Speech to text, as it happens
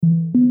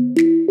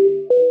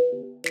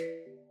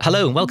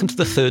Hello and welcome to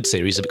the third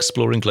series of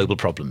Exploring Global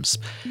Problems.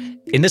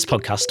 In this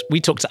podcast, we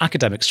talk to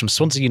academics from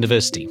Swansea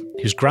University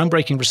whose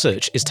groundbreaking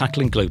research is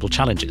tackling global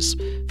challenges,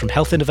 from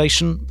health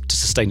innovation to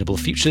sustainable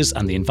futures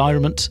and the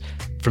environment,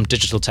 from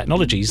digital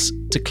technologies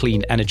to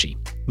clean energy.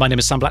 My name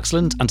is Sam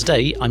Blaxland, and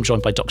today I'm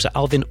joined by Dr.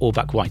 Alvin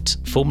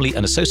Orbaek, formerly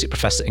an associate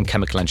professor in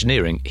chemical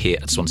engineering here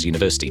at Swansea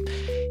University.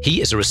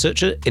 He is a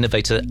researcher,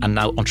 innovator, and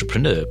now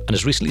entrepreneur, and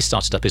has recently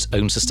started up his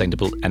own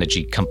sustainable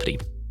energy company.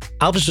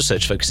 Alvin's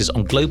research focuses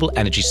on global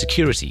energy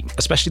security,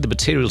 especially the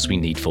materials we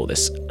need for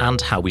this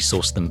and how we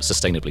source them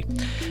sustainably.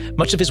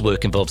 Much of his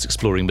work involves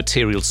exploring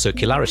material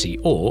circularity,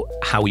 or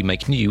how we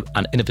make new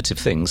and innovative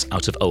things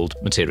out of old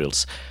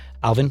materials.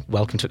 Alvin,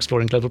 welcome to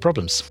Exploring Global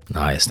Problems.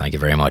 Nice, thank you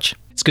very much.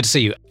 It's good to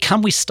see you.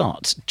 Can we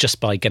start just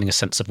by getting a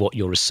sense of what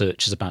your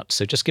research is about?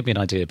 So just give me an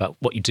idea about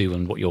what you do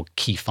and what your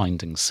key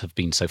findings have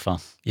been so far.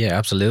 Yeah,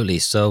 absolutely.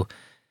 So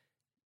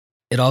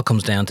it all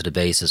comes down to the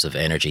basis of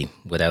energy.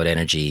 Without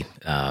energy,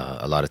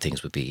 a lot of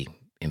things would be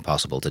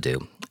impossible to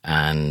do.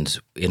 And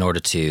in order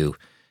to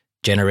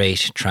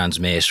generate,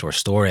 transmit, or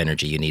store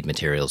energy, you need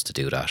materials to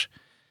do that.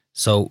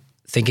 So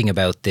thinking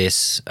about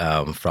this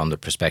from the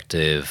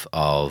perspective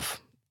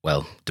of,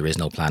 well, there is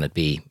no planet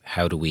B,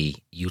 how do we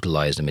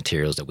utilize the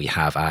materials that we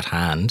have at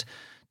hand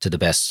to the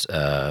best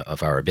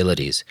of our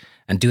abilities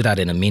and do that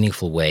in a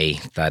meaningful way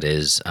that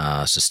is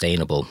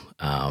sustainable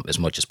as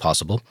much as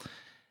possible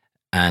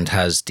and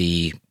has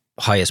the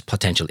highest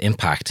potential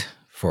impact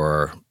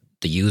for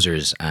the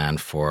users and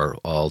for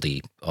all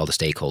the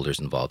stakeholders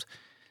involved.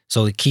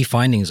 So the key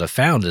findings I've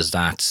found is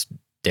that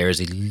there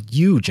is a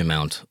huge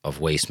amount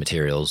of waste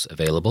materials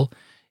available,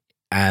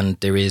 and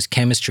there is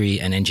chemistry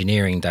and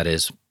engineering that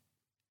is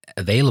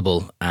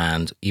available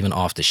and even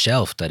off the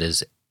shelf that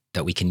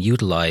we can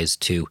utilize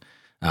to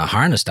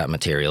harness that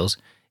materials.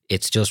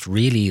 It's just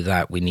really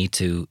that we need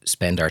to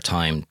spend our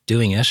time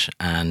doing it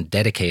and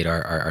dedicate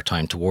our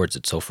time towards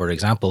it. So, for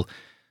example,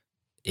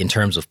 in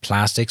terms of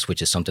plastics,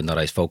 which is something that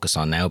I focus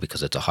on now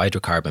because it's a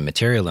hydrocarbon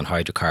material, and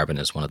hydrocarbon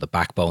is one of the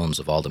backbones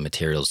of all the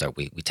materials that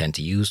we tend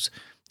to use.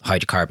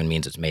 Hydrocarbon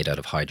means it's made out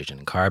of hydrogen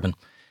and carbon.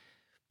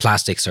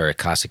 Plastics are a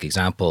classic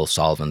example,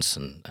 solvents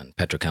and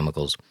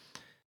petrochemicals.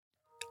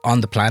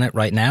 On the planet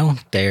right now,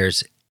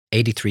 there's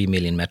 83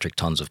 million metric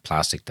tons of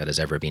plastic that has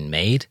ever been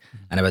made,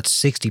 and about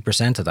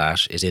 60% of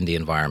that is in the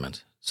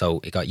environment. So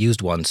it got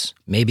used once,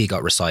 maybe it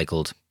got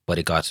recycled, but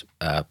it got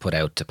put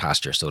out to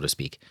pasture, so to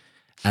speak.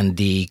 And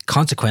the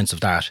consequence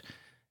of that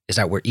is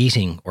that we're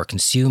eating or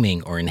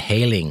consuming or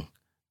inhaling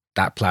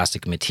that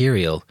plastic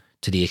material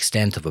to the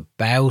extent of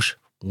about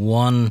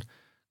one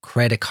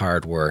credit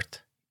card worth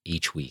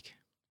each week.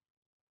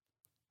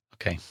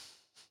 Okay.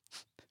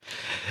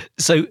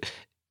 So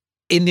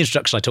in the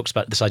introduction, I talked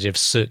about this idea of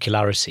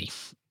circularity.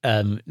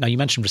 Now, you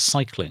mentioned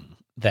recycling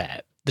there.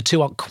 The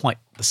two aren't quite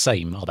the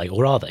same, are they?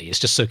 Or are they? It's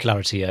just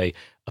circularity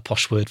a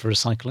posh word for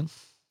recycling?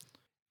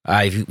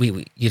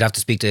 You'd have to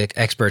speak to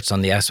experts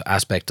on the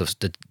aspect of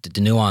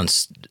the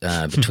nuance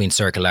between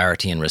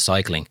circularity and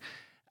recycling.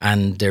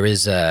 And there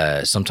is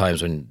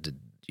sometimes when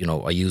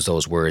I use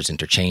those words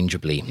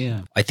interchangeably.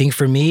 Yeah. I think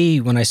for me,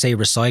 when I say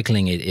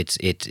recycling,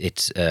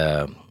 it's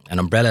an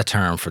umbrella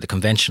term for the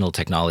conventional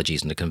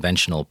technologies and the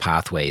conventional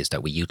pathways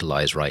that we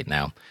utilize right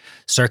now.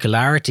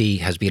 Circularity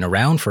has been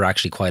around for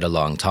actually quite a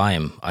long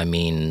time. I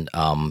mean,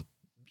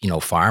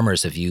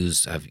 farmers have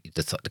used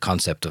the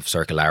concept of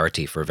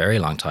circularity for a very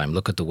long time.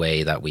 Look at the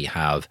way that we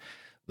have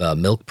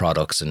milk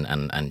products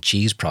and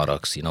cheese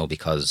products,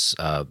 because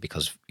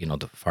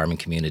the farming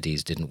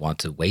communities didn't want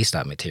to waste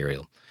that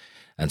material.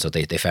 And so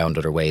they found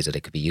other ways that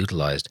it could be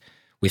utilized.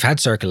 We've had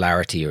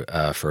circularity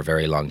for a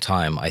very long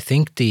time. I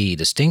think the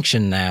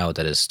distinction now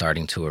that is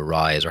starting to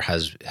arise or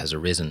has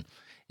arisen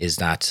is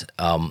that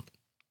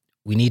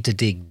we need to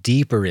dig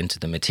deeper into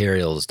the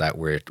materials that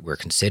we're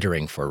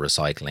considering for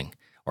recycling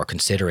or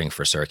considering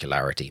for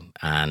circularity.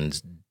 And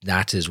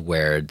that is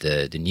where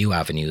the new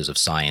avenues of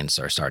science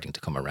are starting to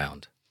come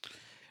around.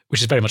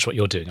 Which is very much what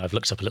you're doing. I've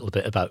looked up a little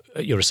bit about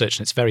your research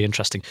and it's very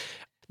interesting.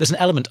 There's an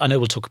element, I know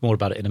we'll talk more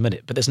about it in a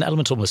minute, but there's an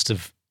element almost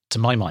of, to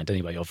my mind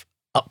anyway, of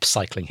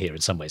upcycling here in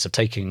some ways, of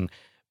taking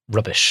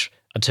rubbish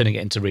and turning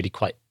it into really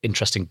quite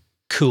interesting,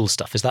 cool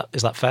stuff. Is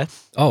that fair?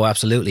 Oh,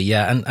 absolutely,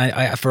 yeah. And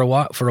I for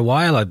a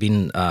while I've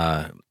been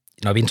I've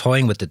been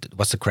toying with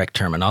what's the correct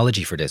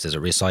terminology for this? Is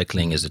it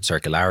recycling? Is it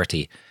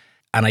circularity?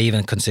 And I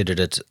even considered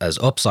it as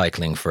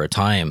upcycling for a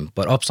time,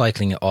 but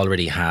upcycling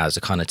already has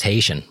a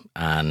connotation,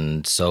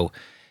 and so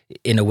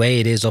in a way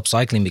it is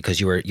upcycling because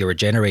you are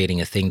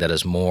generating a thing that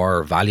is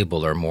more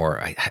valuable or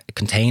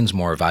contains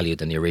more value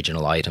than the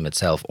original item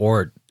itself,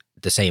 or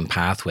the same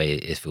pathway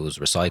if it was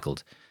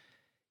recycled.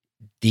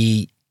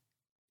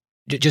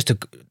 Just to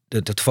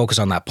focus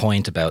on that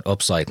point about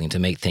upcycling to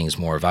make things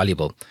more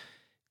valuable,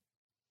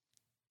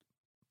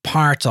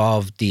 part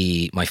of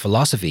the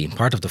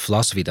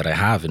philosophy that I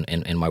have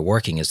in my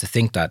working is to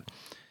think that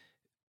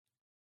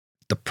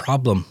the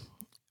problem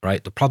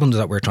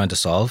that we're trying to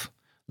solve,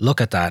 look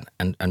at that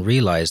and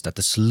realize that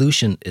the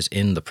solution is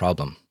in the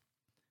problem.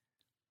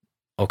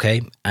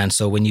 Okay, and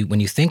so when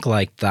you think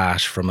like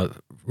that from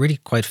really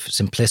quite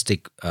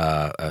simplistic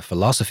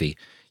philosophy,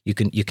 you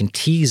can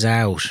tease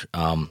out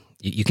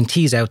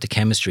the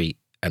chemistry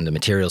and the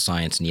material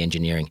science and the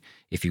engineering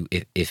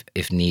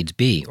if needs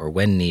be, or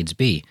when needs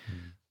be.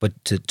 But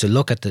to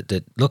look at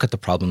the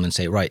problem and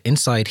say, right,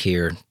 inside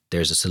here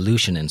there's a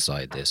solution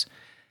inside this.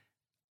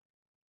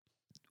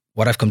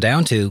 What I've come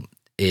down to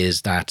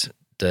is that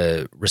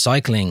the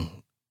recycling,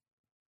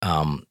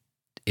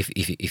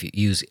 if you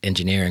use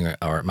engineering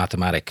or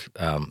mathematic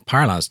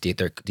parlance,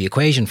 the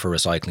equation for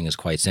recycling is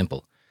quite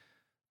simple.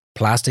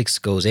 Plastics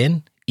goes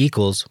in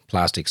equals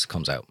plastics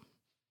comes out.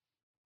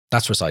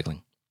 That's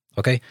recycling,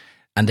 okay?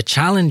 And the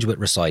challenge with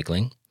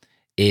recycling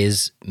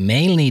is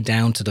mainly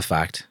down to the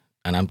fact,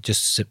 and I'm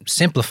just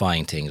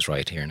simplifying things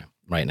right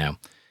now,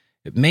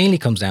 it mainly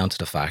comes down to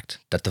the fact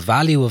that the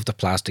value of the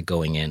plastic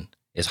going in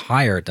is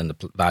higher than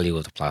the value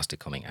of the plastic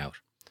coming out.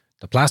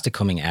 The plastic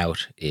coming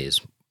out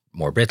is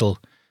more brittle,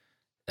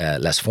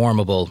 less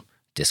formable,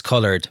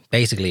 discolored.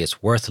 Basically,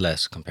 it's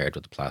worthless compared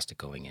with the plastic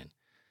going in.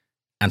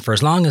 And for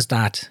as long as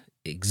that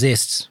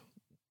exists,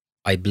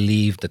 I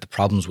believe that the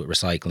problems with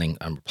recycling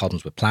and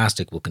problems with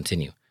plastic will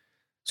continue.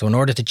 So in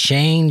order to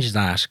change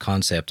that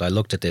concept, I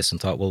looked at this and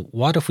thought, well,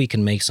 what if we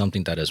can make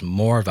something that is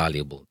more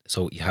valuable?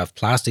 So you have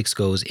plastics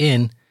goes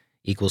in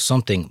equals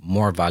something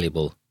more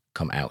valuable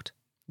come out.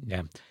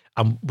 Yeah.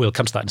 And we'll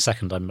come to that in a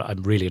second.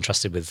 I'm really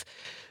interested with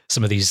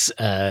some of these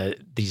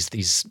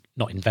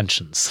not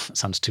inventions. It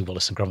sounds too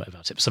Wallace and Gromit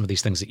about it. But some of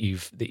these things that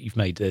you've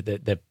made,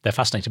 they're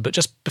fascinating. But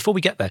just before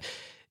we get there,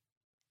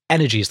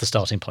 energy is the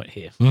starting point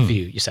here for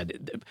you. You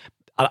said,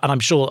 and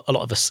I'm sure a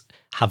lot of us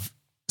have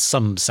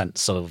some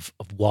sense of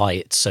why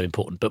it's so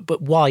important.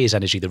 But why is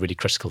energy the really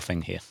critical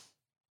thing here?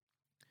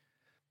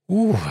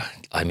 Ooh,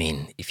 I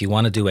mean, if you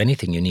want to do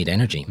anything, you need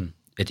energy.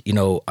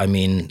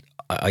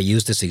 I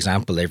use this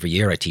example every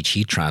year. I teach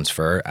heat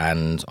transfer,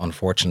 and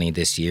unfortunately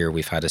this year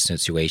we've had a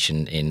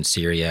situation in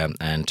Syria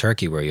and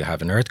Turkey where you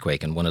have an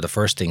earthquake, and one of the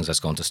first things that's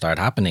going to start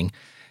happening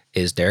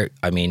is they're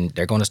going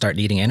to start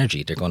needing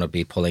energy. They're going to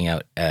be pulling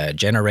out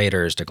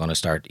generators. They're going to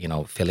start,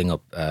 filling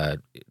up,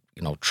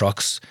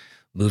 trucks,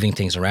 moving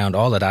things around.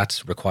 All of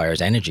that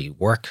requires energy.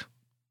 Work,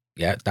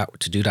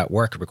 to do that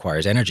work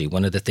requires energy.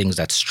 One of the things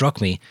that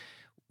struck me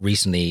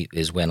recently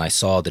is when I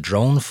saw the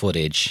drone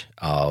footage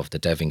of the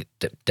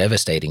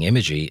devastating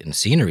imagery and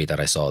scenery that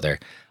I saw there.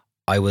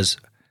 I was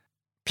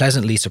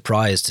pleasantly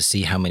surprised to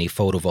see how many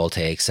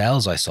photovoltaic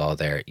cells I saw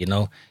there.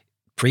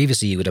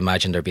 Previously you would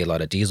imagine there'd be a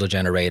lot of diesel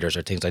generators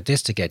or things like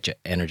this to get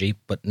energy,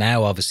 but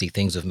now obviously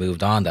things have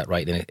moved on. That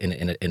right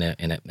in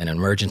an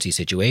emergency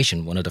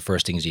situation, one of the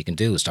first things you can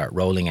do is start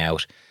rolling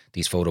out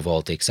these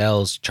photovoltaic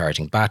cells,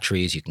 charging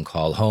batteries. You can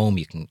call home.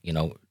 You can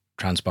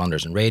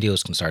transponders and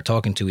radios can start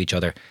talking to each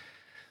other.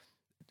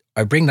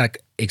 I bring that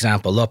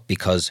example up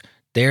because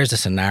there's a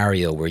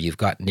scenario where you've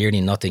got nearly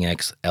nothing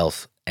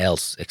else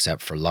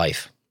except for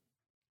life,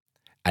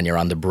 and you're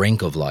on the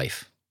brink of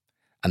life,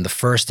 and the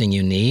first thing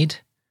you need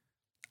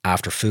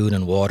after food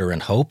and water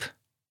and hope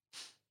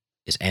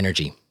is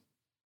energy,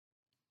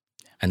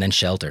 and then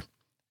shelter.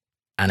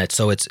 And it's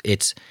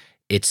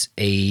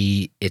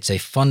a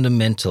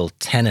fundamental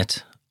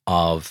tenet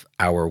of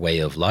our way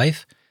of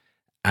life,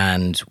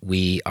 and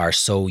we are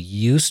so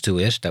used to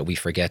it that we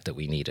forget that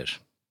we need it.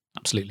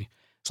 Absolutely.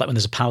 It's like when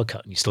there's a power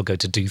cut and you still go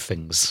to do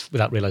things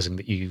without realizing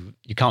that you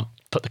can't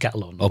put the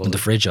kettle on. Open the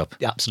fridge up.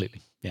 Yeah,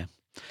 absolutely. Yeah.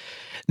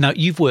 Now,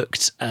 you've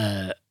worked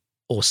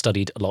or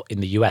studied a lot in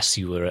the US.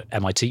 You were at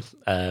MIT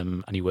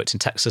and you worked in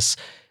Texas.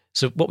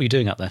 So what were you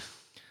doing out there?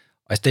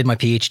 I did my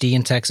PhD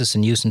in Texas,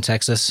 in Houston,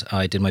 Texas.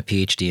 I did my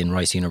PhD in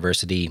Rice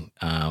University.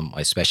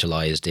 I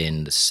specialized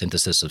in the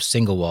synthesis of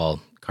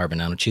single-wall carbon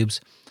nanotubes.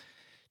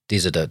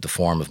 These are the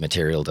form of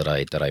material that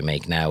I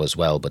make now as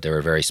well, but they're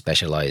a very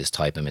specialized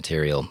type of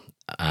material.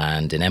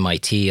 And in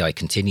MIT, I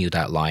continued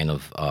that line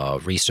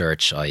of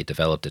research. I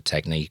developed a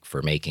technique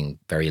for making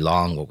very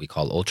long, what we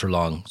call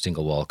ultra-long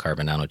single-wall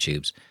carbon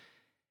nanotubes.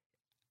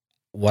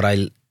 What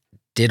I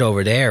did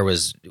over there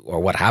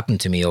what happened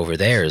to me over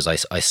there is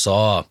I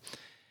saw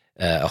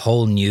a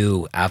whole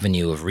new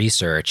avenue of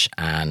research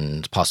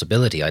and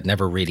possibility. I'd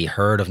never really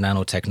heard of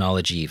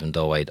nanotechnology, even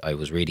though I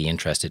was really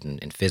interested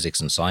in physics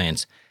and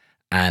science.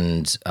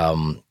 And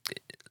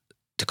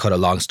to cut a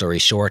long story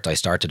short, I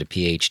started a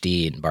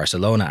PhD in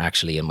Barcelona,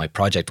 actually, and my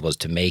project was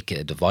to make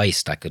a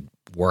device that could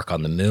work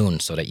on the moon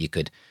so that you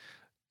could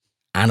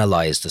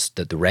analyze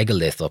the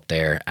regolith up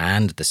there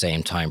and at the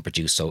same time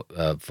produce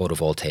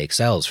photovoltaic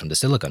cells from the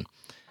silicon.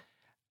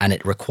 And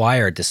it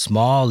required this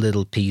small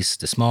little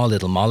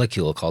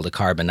molecule called a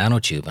carbon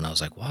nanotube. And I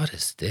was like, what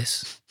is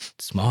this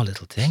small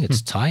little thing?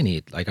 It's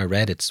tiny. Like I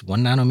read, it's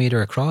 1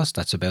 nanometer across.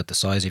 That's about the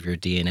size of your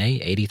DNA,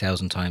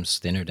 80,000 times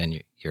thinner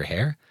than your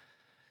hair.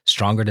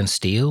 Stronger than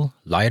steel,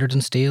 lighter than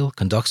steel,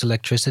 conducts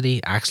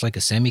electricity, acts like a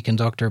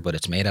semiconductor, but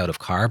it's made out of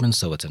carbon,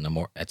 so it's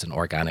an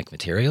organic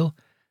material.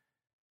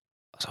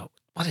 So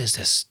what is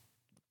this?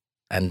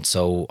 And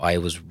so I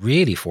was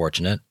really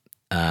fortunate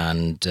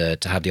and to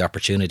have the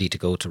opportunity to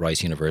go to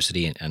Rice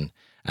University and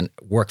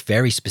work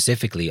very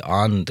specifically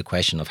on the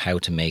question of how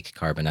to make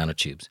carbon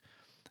nanotubes.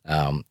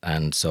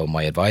 And so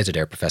my advisor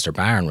there, Professor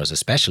Barron, was a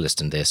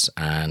specialist in this.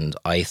 And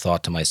I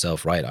thought to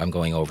myself, right, I'm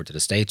going over to the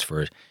States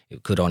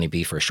it could only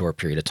be for a short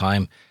period of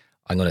time.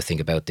 I'm going to think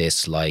about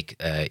this like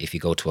if you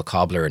go to a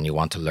cobbler and you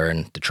want to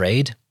learn the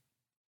trade,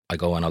 I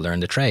go and I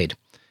learn the trade.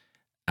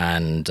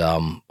 And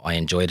I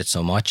enjoyed it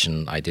so much,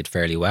 and I did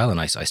fairly well,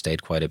 and I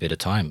stayed quite a bit of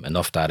time.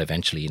 Enough that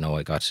eventually,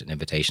 I got an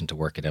invitation to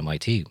work at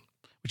MIT.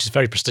 Which is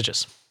very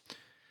prestigious.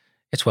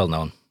 It's well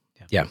known.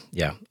 Yeah.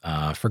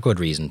 For good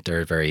reason.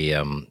 They're very,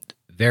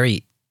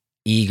 very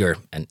eager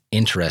and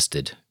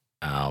interested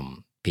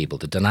people.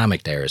 The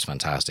dynamic there is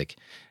fantastic.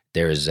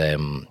 There's a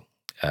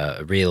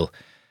real...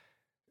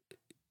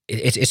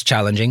 It's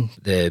challenging.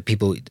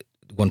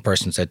 One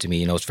person said to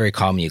me, it's very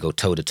common you go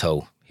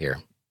toe-to-toe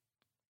here.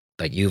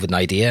 Like you have an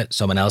idea,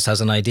 someone else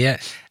has an idea,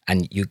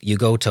 and you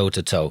go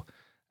toe-to-toe.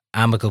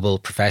 Amicable,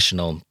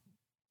 professional,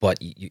 but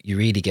you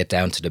really get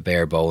down to the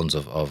bare bones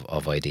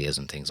of ideas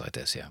and things like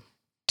this, yeah.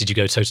 Did you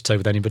go toe-to-toe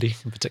with anybody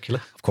in particular?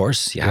 Of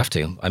course, you have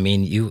to. I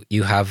mean,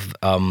 you have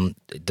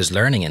there's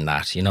learning in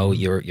that.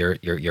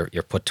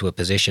 You're put to a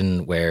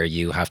position where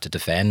you have to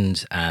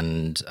defend,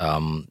 and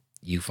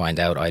you find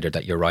out either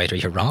that you're right or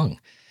you're wrong.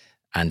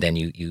 And then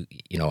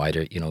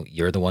either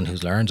you're the one who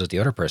learns or the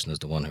other person is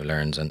the one who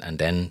learns, and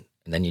then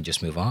you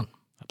just move on.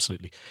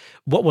 Absolutely.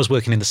 What was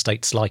working in the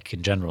States like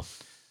in general?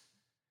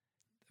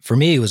 For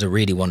me, it was a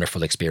really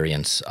wonderful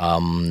experience.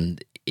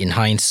 In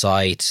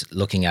hindsight,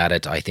 looking at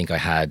it, I think I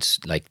had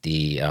like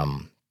the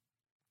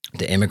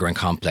immigrant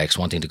complex,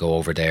 wanting to go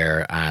over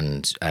there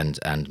and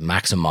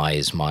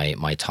maximize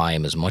my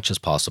time as much as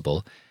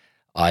possible.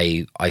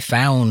 I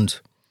found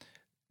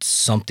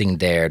something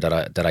there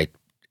that I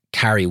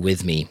carry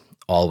with me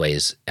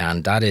always,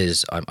 and that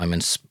is I'm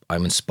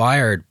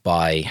inspired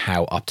by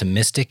how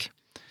optimistic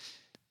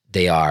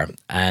they are,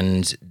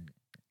 and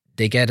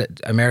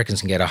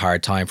Americans can get a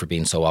hard time for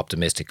being so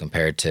optimistic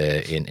compared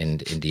to in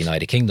the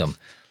United Kingdom.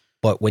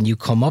 But when you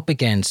come up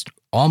against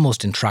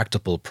almost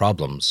intractable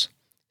problems,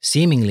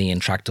 seemingly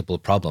intractable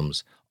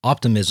problems,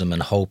 optimism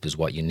and hope is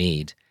what you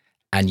need.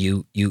 And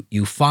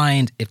you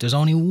find if there's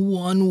only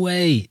one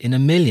way in a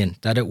million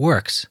that it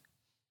works,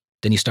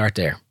 then you start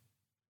there.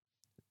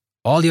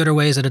 All the other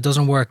ways that it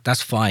doesn't work,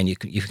 that's fine. You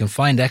can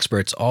find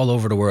experts all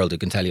over the world who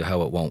can tell you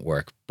how it won't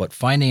work. But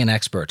finding an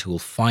expert who will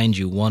find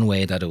you one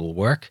way that it will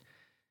work,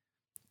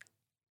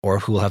 or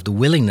who will have the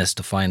willingness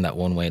to find that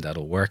one way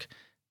that'll work,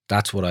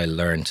 that's what I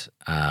learned.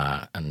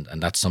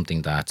 And that's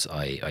something that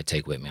I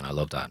take with me, and I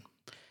love that.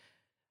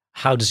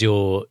 How does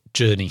your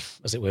journey,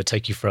 as it were,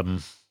 take you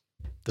from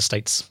the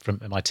States, from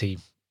MIT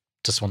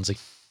to Swansea?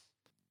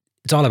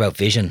 It's all about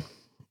vision.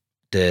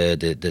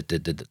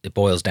 It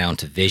boils down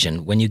to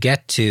vision. When you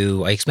get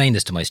to, I explain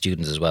this to my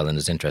students as well, and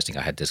it's interesting.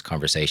 I had this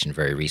conversation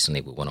very recently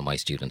with one of my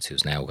students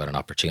who's now got an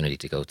opportunity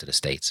to go to the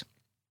States.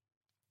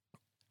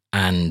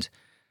 And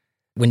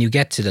when you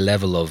get to the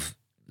level of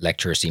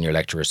lecturer, senior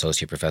lecturer,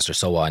 associate professor,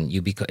 so on,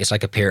 it's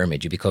like a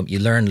pyramid. You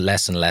learn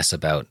less and less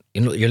about,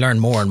 you learn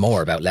more and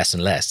more about less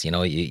and less.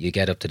 You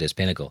get up to this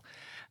pinnacle.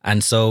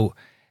 And so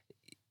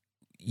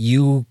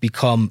you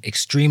become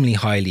extremely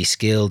highly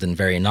skilled and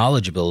very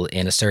knowledgeable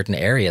in a certain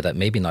area that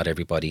maybe not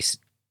everybody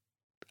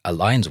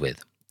aligns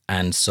with.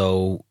 And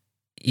so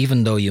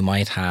even though you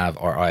might have,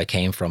 or I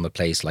came from a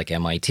place like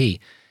MIT,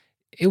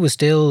 it was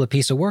still a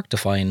piece of work to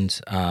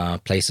find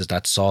places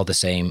that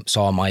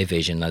saw my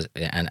vision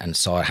and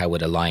saw how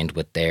it aligned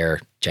with their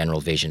general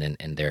vision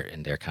in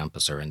their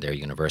campus or in their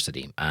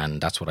university.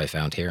 And that's what I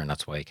found here, and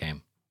that's why I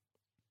came.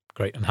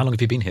 Great. And how long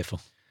have you been here for?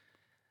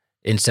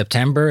 In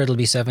September, it'll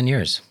be 7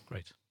 years.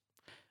 Great.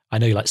 I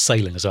know you like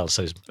sailing as well,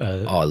 so...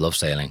 I love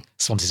sailing.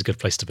 Swansea's a good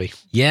place to be.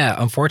 Yeah,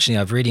 unfortunately,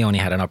 I've really only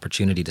had an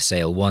opportunity to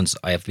sail once.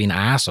 I have been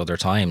asked other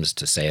times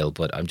to sail,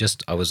 but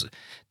the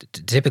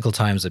typical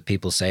times that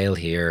people sail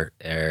here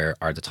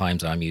are the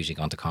times that I'm usually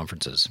gone to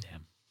conferences.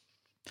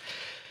 Yeah.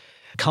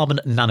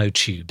 Carbon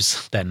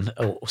nanotubes, then,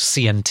 or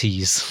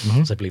CNTs,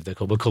 as I believe they're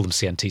called. We'll call them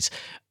CNTs.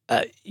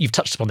 You've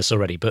touched upon this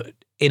already, but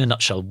in a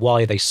nutshell,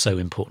 why are they so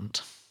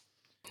important?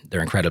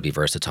 They're incredibly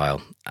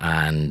versatile.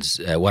 And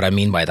what I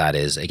mean by that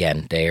is,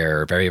 again,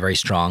 they're very, very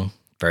strong,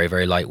 very,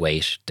 very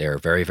lightweight. They're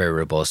very, very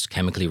robust,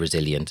 chemically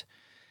resilient.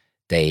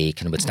 They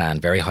can withstand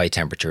very high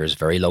temperatures,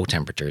 very low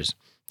temperatures.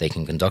 They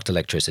can conduct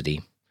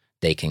electricity.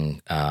 They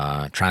can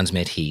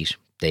transmit heat.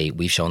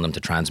 We've shown them to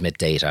transmit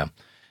data.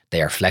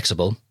 They are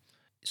flexible.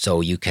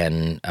 So you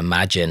can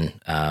imagine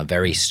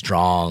very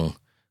strong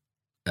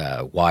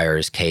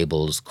wires,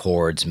 cables,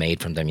 cords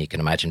made from them. You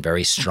can imagine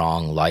very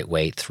strong,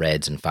 lightweight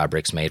threads and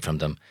fabrics made from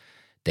them.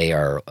 They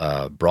are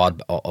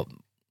broad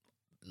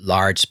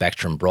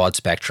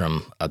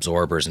spectrum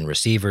absorbers and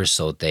receivers.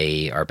 So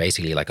they are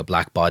basically like a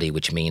black body,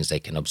 which means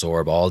they can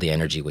absorb all the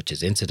energy which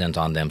is incident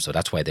on them. So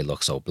that's why they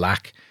look so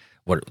black.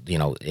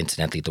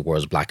 Incidentally, the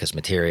world's blackest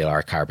material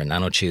are carbon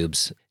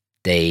nanotubes.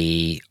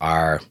 They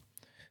are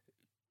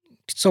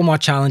somewhat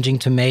challenging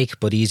to make,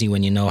 but easy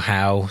when you know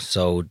how.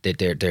 So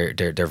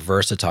they're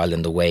versatile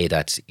in the way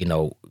that,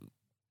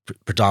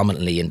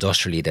 predominantly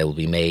industrially they will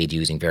be made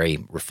using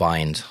very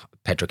refined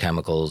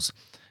petrochemicals.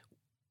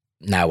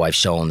 now I've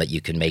shown that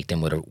you can make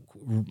them with a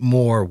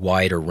more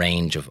wider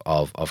range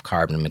of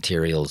carbon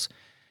materials,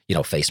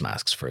 face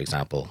masks, for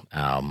example,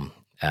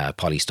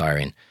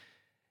 polystyrene.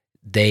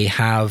 They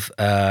have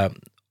a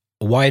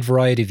wide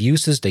variety of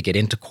uses. They get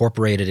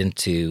incorporated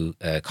into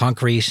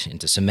concrete,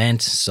 into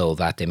cement, so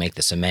that they make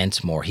the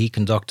cement more heat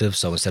conductive.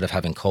 So instead of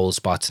having cold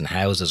spots in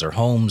houses or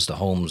homes, the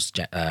homes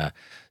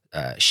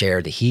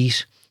share the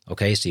heat.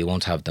 Okay, so you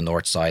won't have the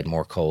north side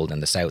more cold than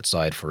the south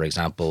side, for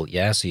example.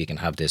 Yeah, so you can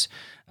have this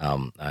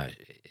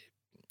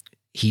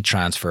heat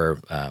transfer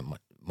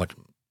much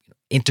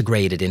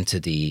integrated into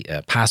the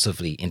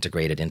passively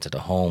integrated into the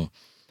home.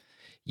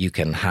 You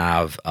can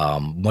have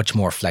much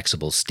more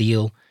flexible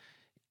steel.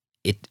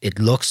 It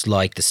looks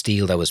like the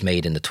steel that was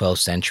made in the 12th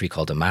century,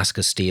 called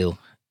Damascus steel,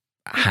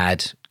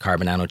 had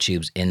carbon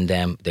nanotubes in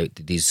them.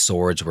 These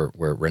swords were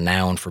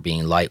renowned for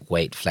being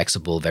lightweight,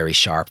 flexible, very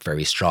sharp,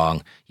 very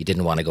strong. You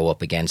didn't want to go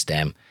up against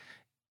them.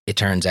 It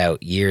turns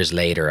out years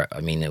later, I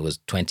mean, it was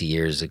 20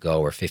 years ago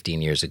or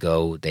 15 years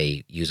ago,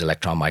 they used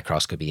electron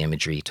microscopy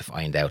imagery to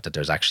find out that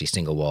there's actually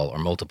single wall or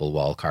multiple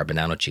wall carbon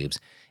nanotubes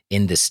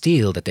in the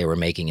steel that they were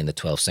making in the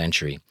 12th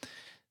century.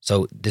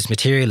 So this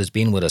material has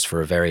been with us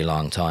for a very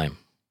long time.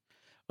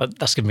 Well,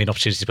 that's given me an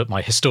opportunity to put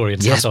my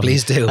historian's hat on.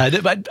 Yes, please do.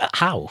 But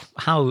how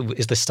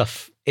is this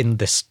stuff in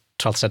this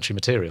 12th century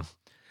material?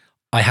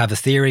 I have a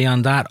theory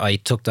on that. I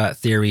took that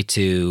theory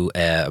to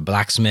a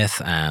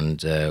blacksmith,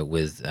 and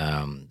with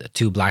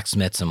two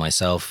blacksmiths and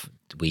myself,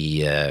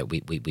 we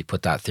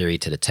put that theory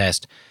to the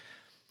test.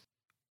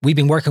 We've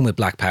been working with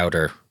black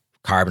powder,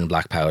 carbon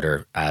black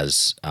powder,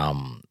 as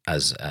Homo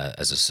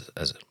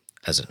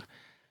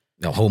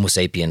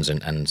sapiens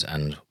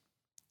and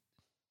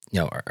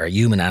our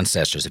human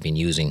ancestors have been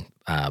using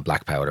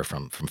black powder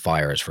from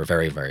fires for a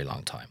very, very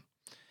long time.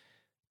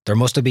 There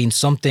must have been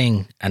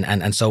something,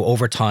 and so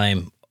over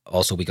time,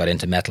 also we got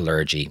into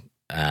metallurgy,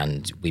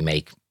 and we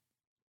make,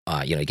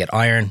 you get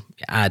iron,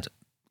 you add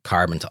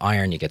carbon to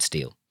iron, you get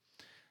steel.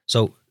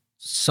 So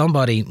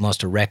somebody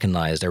must have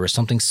recognized there was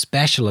something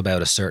special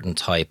about a certain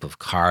type of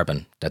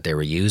carbon that they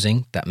were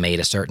using that made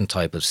a certain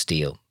type of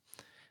steel.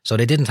 So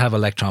they didn't have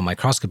electron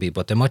microscopy,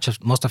 but they must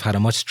have had a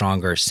much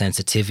stronger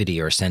sensitivity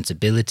or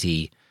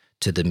sensibility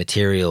to the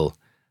material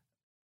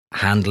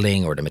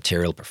handling or the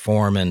material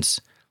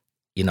performance.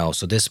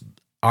 So this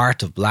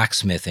art of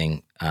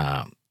blacksmithing,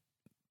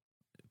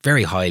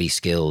 very highly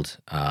skilled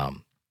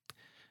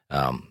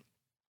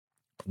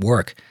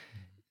work.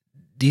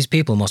 These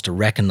people must have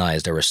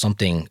recognized there was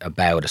something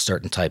about a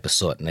certain type of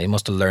soot, and they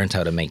must have learned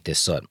how to make this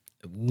soot.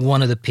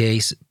 One of the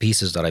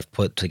pieces that I've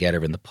put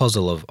together in the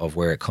puzzle of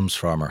where it comes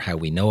from or how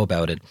we know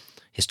about it,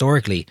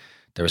 historically,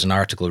 there was an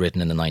article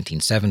written in the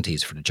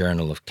 1970s for the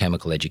Journal of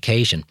Chemical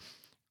Education.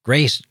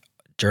 Great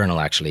journal,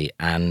 actually,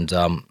 and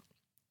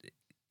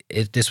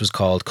this was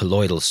called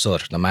Colloidal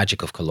Soot, The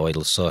Magic of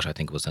Colloidal Soot, I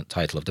think was the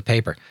title of the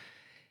paper.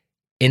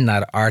 In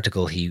that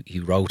article, the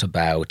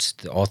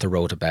author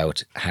wrote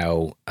about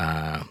how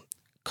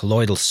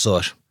colloidal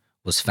soot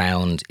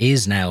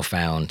is now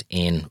found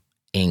in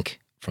ink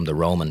from the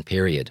Roman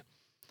period.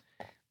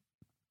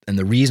 And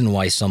the reason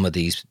why some of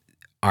these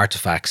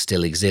artifacts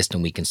still exist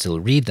and we can still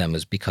read them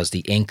is because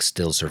the ink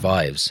still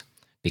survives,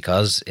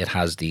 because it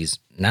has these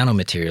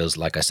nanomaterials,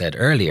 like I said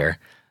earlier,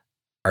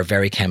 are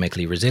very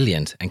chemically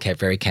resilient and kept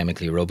very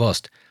chemically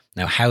robust.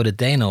 Now, how did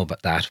they know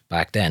about that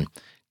back then?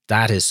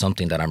 That is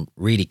something that I'm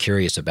really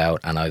curious about,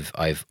 and I've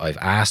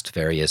asked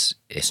various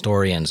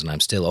historians, and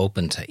I'm still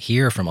open to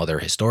hear from other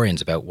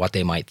historians about what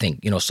they might think.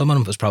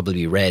 Someone has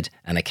probably read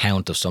an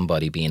account of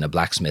somebody being a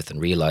blacksmith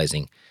and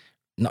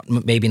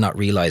maybe not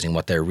realizing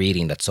what they're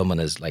reading, that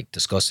someone is like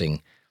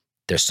discussing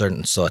there's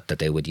certain soot that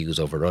they would use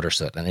over other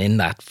soot, and in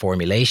that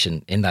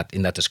formulation, in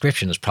that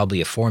description, is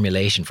probably a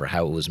formulation for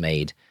how it was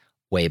made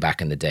way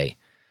back in the day.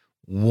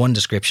 One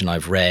description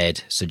I've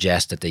read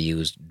suggests that they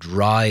used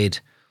dried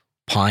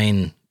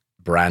pine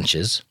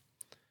branches,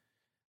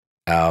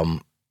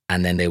 and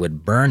then they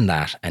would burn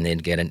that, and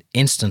they'd get an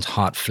instant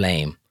hot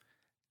flame,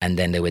 and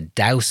then they would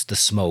douse the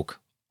smoke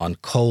on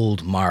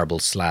cold marble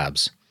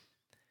slabs.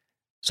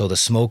 So the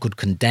smoke would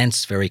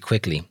condense very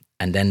quickly,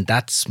 and then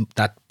that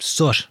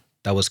soot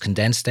that was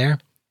condensed there,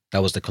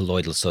 that was the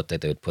colloidal soot that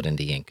they would put in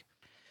the ink.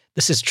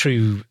 This is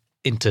true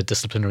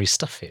interdisciplinary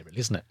stuff here, really,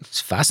 isn't it?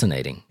 It's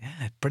fascinating.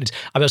 Yeah, brilliant.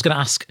 I was going to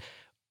ask,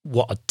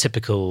 what are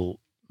typical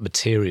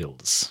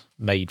materials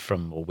made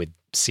from or with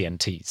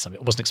CNTs? I mean,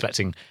 I wasn't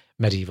expecting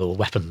medieval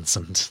weapons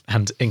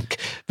and ink,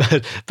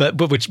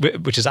 but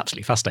which is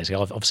absolutely fascinating.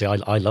 Obviously,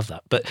 I love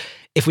that. But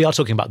if we are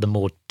talking about the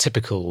more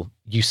typical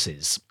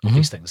uses of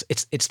these things,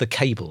 it's the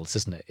cables,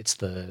 isn't it? It's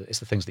the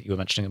things that you were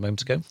mentioning a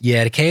moment ago.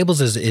 Yeah, the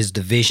cables is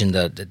the vision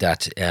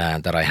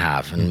that I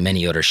have, and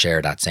many others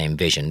share that same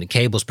vision. The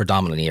cables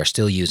predominantly are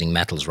still using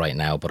metals right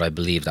now, but I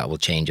believe that will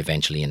change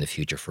eventually in the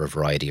future for a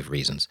variety of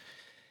reasons.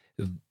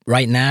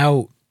 Right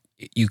now,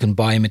 you can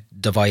buy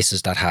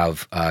devices that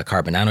have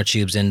carbon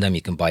nanotubes in them.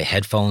 You can buy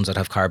headphones that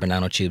have carbon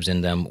nanotubes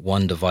in them.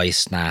 One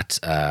device that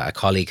a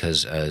colleague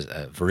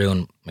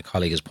Varun, my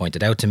colleague, has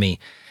pointed out to me,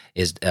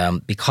 is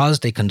because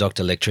they conduct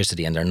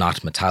electricity and they're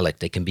not metallic,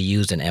 they can be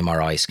used in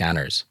MRI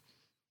scanners.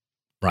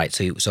 Right.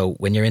 So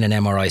when you're in an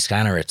MRI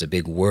scanner, it's a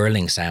big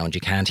whirling sound. You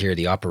can't hear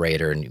the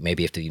operator, and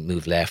maybe you have to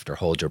move left or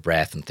hold your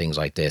breath and things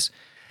like this.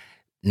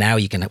 Now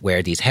you can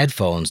wear these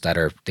headphones that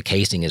are, the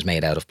casing is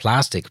made out of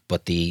plastic,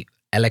 but the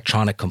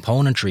electronic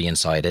componentry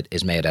inside it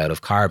is made out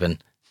of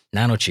carbon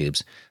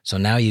nanotubes. So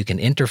now you can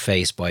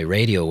interface by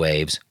radio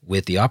waves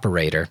with the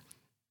operator.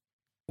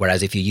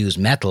 Whereas if you use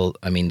metal,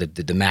 I mean,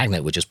 the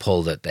magnet would just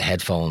pull the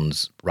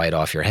headphones right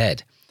off your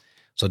head.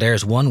 So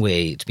there's one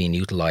way it's being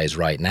utilized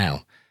right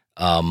now.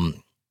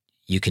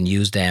 You can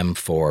use them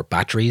for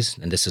batteries.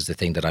 And this is the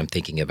thing that I'm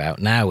thinking about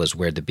now, is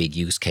where the big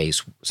use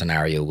case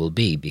scenario will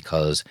be,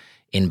 because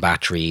in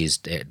batteries,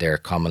 they're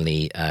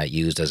commonly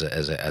used as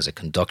a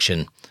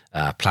conduction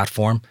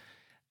platform,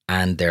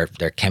 and they're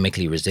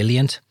chemically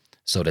resilient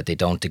so that they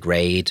don't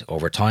degrade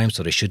over time.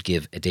 So they should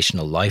give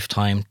additional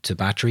lifetime to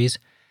batteries.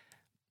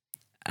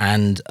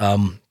 And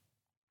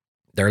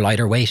they're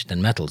lighter weight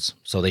than metals,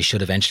 so they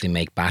should eventually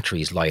make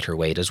batteries lighter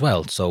weight as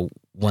well. So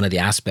one of the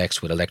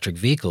aspects with electric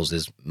vehicles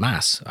is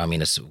mass. I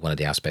mean, it's one of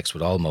the aspects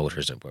with all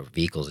motors or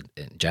vehicles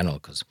in general,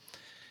 because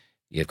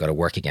you've got to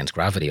work against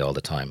gravity all the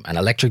time. And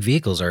electric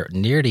vehicles are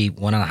nearly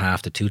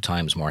 1.5 to 2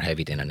 times more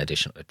heavy than a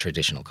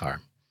traditional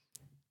car,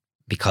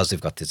 because they've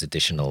got these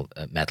additional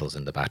metals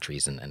in the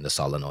batteries and the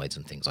solenoids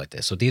and things like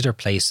this. So these are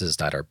places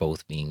that are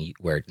both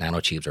where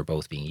nanotubes are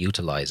both being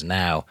utilized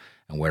now,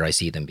 and where I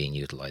see them being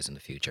utilized in the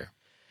future.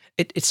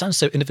 It sounds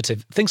so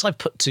innovative. Things I've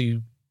put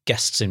to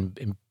guests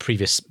in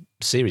previous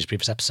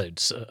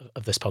episodes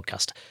of this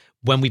podcast,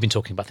 when we've been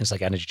talking about things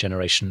like energy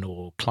generation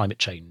or climate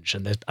change,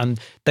 and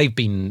they've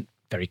been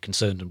very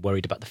concerned and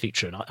worried about the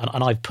future.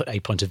 And I've put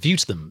a point of view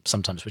to them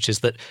sometimes, which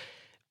is that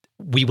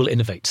we will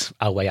innovate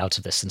our way out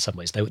of this in some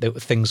ways.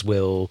 Things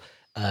will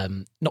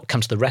not come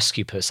to the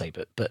rescue per se,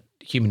 but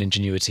human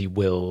ingenuity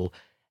will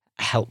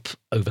help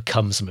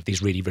overcome some of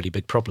these really, really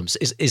big problems.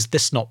 Is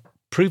this not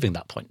proving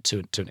that point to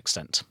an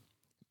extent?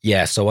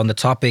 Yeah, so on the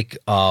topic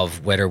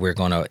of whether we're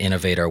going to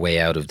innovate our way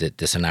out of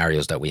the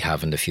scenarios that we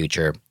have in the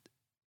future,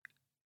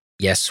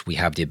 yes, we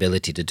have the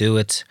ability to do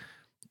it.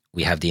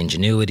 We have the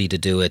ingenuity to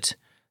do it.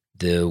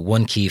 The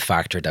one key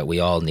factor that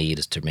we all need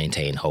is to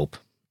maintain hope.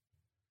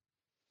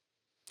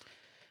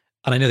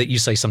 And I know that you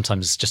say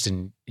sometimes just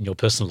in your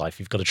personal life,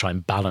 you've got to try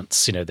and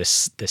balance,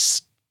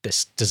 this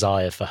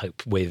desire for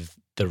hope with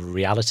the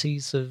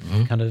realities of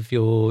kind of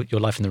your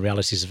life and the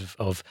realities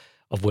of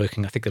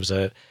working. I think there was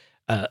a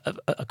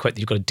quote that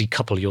you've got to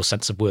decouple your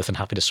sense of worth and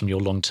happiness from your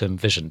long-term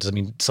vision.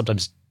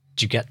 Sometimes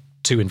do you get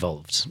too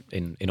involved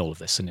in all of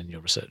this and in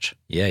your research?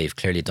 Yeah, you've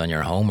clearly done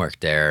your homework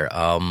there.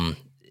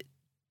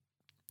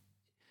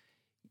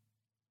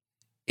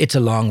 It's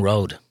a long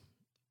road.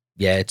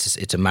 Yeah,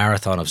 it's a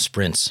marathon of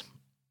sprints.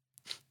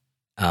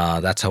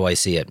 That's how I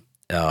see it.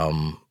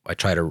 I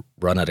try to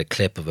run at a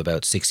clip of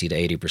about 60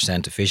 to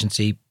 80%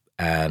 efficiency,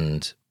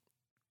 and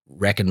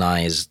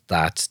recognize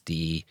that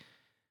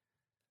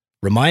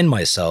remind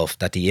myself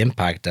that the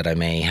impact that I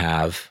may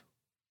have,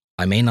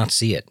 I may not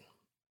see it,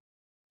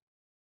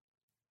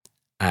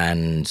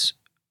 and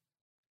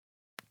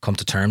come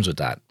to terms with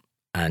that,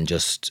 and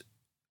just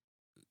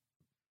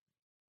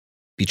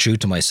be true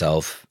to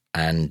myself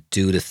and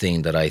do the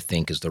thing that I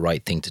think is the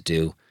right thing to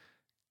do,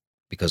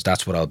 because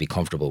that's what I'll be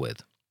comfortable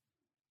with.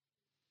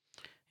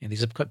 Yeah,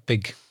 these are quite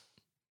big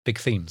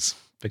themes,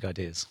 big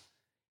ideas.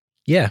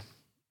 Yeah.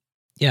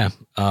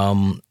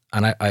 And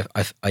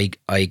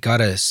I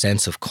got a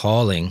sense of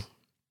calling,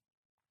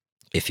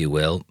 if you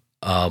will,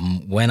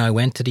 when I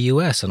went to the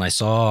US, and I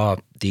saw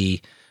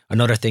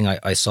another thing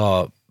I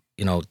saw,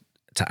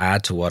 to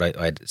add to what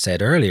I'd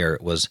said earlier,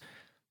 was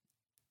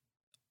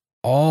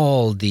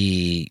all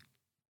the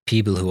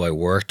people who I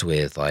worked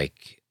with,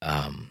 like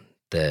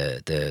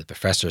the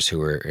professors who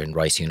were in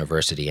Rice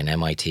University and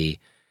MIT,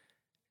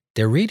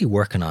 they're really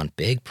working on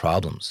big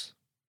problems.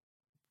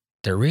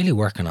 They're really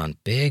working on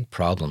big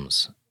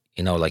problems.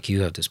 Like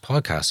you have this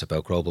podcast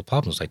about global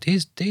problems. Like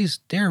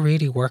they're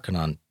really working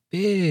on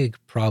big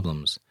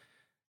problems.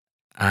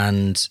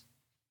 And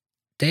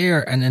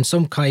in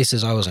some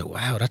cases I was like,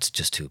 wow, that's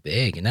just too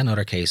big. And then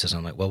other cases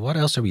I'm like, well, what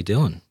else are we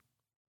doing?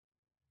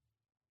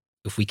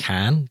 If we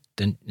can,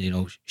 then,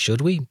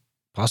 should we?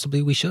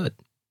 Possibly we should.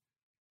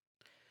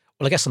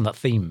 Well, I guess on that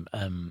theme,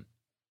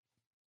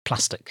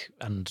 plastic,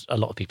 and a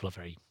lot of people are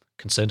very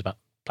concerned about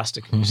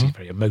plastic. And you see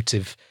very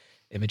emotive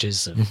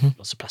images of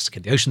lots of plastic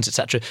in the oceans,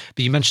 etc.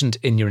 But you mentioned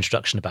in your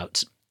introduction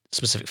about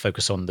specific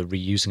focus on the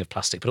reusing of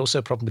plastic, but also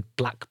a problem with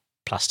black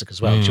plastic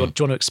as well. Do you want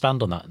to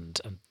expand on that and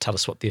tell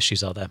us what the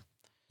issues are there?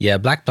 Yeah,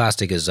 black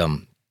plastic is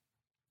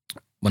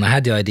when I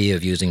had the idea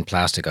of using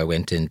plastic, I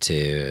went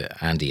into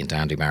Andy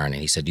Marin,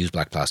 and he said, use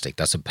black plastic.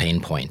 That's a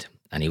pain point.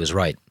 And he was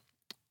right.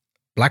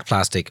 Black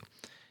plastic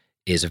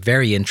is a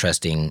very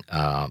interesting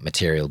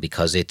material,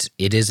 because it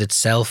is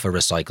itself a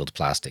recycled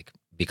plastic.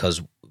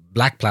 Because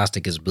black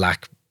plastic is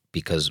black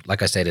because,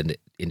 like I said in the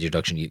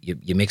introduction,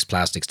 you mix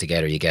plastics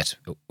together, you get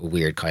a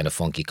weird kind of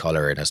funky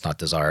color, and it's not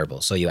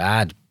desirable. So you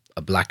add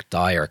a black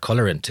dye or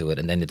colorant to it,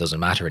 and then it doesn't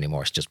matter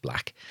anymore. It's just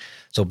black.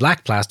 So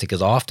black plastic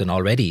is often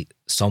already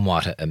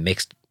somewhat a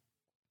mixed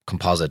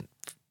composite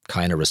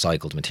kind of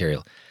recycled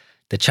material.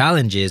 The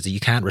challenge is that you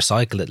can't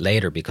recycle it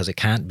later because it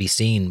can't be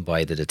seen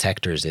by the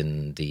detectors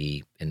in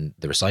the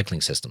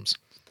recycling systems.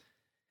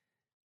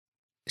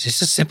 It's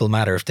just a simple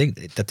matter of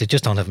that they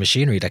just don't have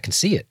machinery that can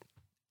see it.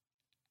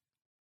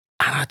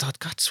 And I thought,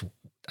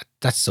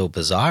 that's so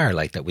bizarre,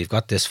 like that we've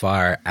got this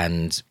far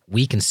and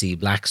we can see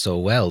black so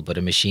well, but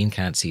a machine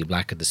can't see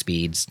black at the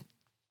speeds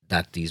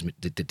that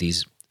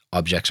these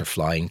objects are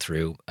flying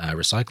through a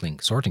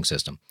recycling sorting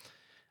system.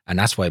 And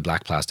that's why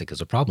black plastic is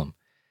a problem.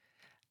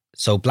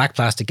 So black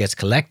plastic gets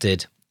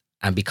collected,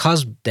 and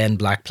because then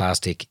black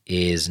plastic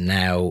is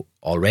now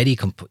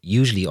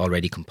usually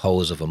already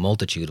composed of a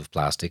multitude of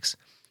plastics,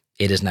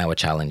 it is now a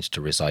challenge to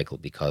recycle,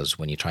 because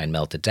when you try and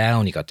melt it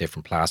down, you got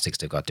different plastics,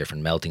 they've got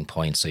different melting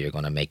points, so you're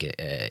going to make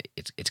it,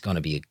 it's going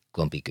to be a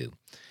glumpy goo.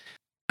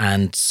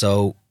 And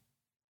so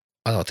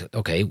I thought,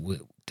 okay,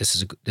 this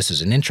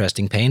is an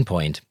interesting pain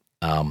point.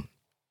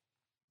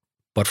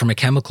 But from a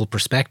chemical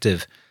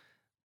perspective,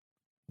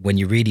 when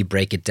you really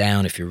break it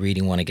down, if you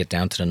really want to get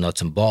down to the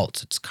nuts and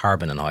bolts, it's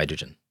carbon and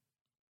hydrogen.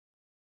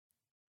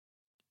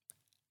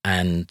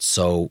 And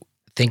so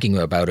thinking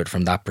about it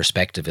from that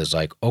perspective is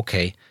like,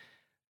 okay,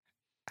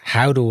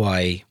 how do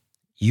I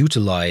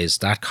utilize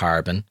that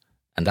carbon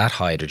and that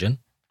hydrogen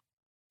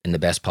in the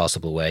best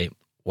possible way?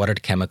 What are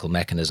the chemical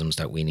mechanisms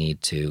that we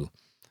need to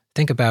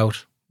think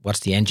about?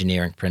 What's the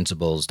engineering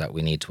principles that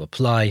we need to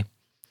apply?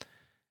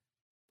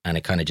 And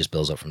it kind of just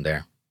builds up from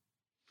there.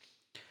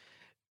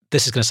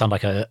 This is going to sound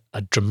like a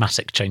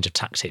dramatic change of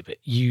tack here, but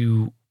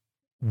you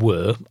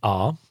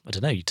are, I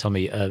don't know, you tell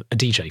me, a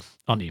DJ,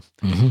 aren't you?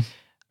 Mm-hmm.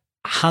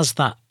 Has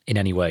that in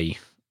any way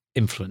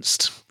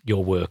influenced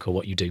your work or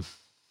what you do?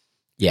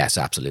 Yes,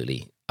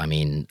 absolutely. I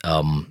mean,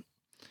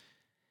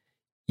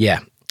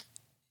 yeah,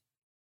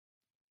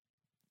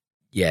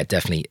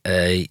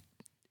 definitely.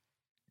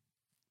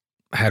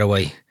 How do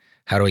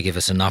I give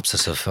a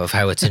synopsis of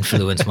how it's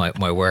influenced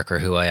my work or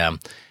who I am?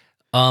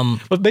 Well,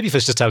 maybe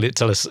first just tell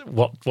us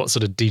what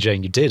sort of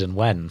DJing you did and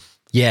when.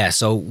 Yeah,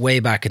 so way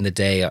back in the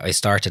day, I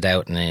started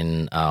out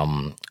in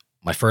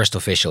my first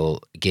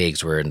official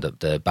gigs were in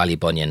the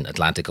Ballybunion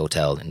Atlantic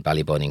Hotel in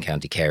Ballybunion,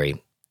 County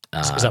Kerry.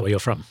 Is that where you're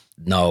from?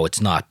 No, it's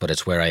not, but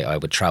it's where I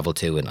would travel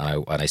to, and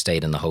I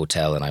stayed in the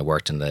hotel, and I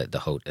worked in the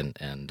hotel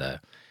and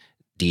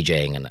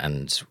DJing,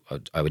 and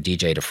I would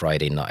DJ the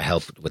Friday night. I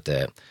helped with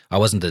I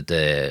was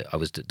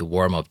the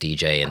warm up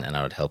DJ, and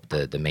I would help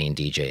the main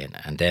DJ,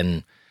 and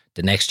then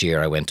the next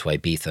year I went to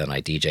Ibiza and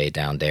I DJed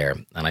down there,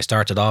 and I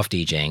started off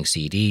DJing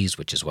CDs,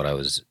 which is what I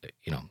was,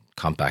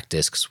 compact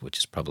discs, which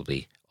is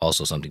probably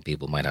also something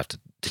people might have to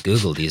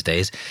Google these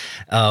days.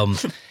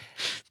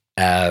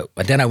 And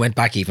then I went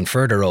back even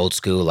further old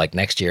school. Like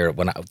next year,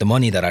 when the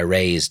money that I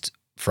raised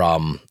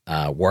from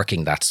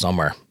working that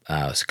summer,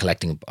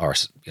 collecting or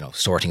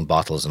sorting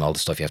bottles and all the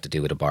stuff you have to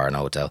do with a bar and a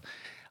hotel,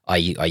 I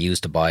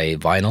used to buy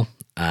vinyl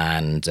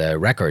and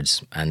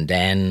records, and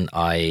then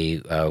I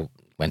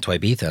went to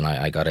Ibiza and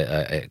I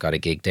got a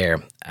gig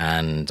there,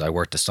 and I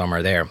worked the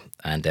summer there,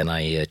 and then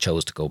I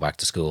chose to go back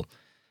to school.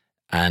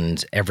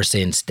 And ever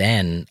since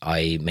then,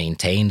 I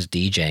maintained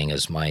DJing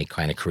as my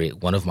kind of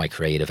one of my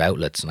creative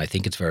outlets. And I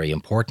think it's very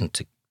important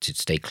to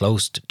stay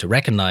close to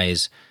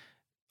recognize.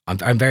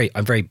 I'm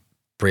very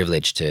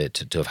privileged to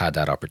have had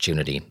that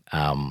opportunity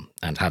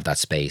and have that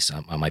space.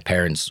 My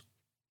parents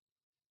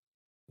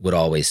would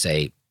always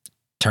say,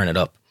 "Turn it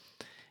up."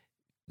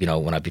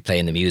 When I'd be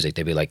playing the music,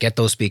 they'd be like, "Get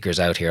those speakers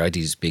out here." I had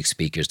these big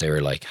speakers. They were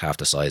like half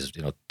the size,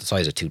 the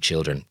size of two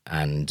children.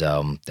 And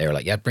they were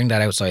like, "Yeah, bring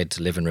that outside to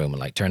the living room and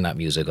like turn that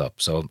music up."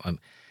 So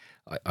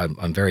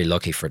I'm very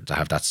lucky to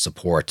have that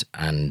support.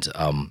 And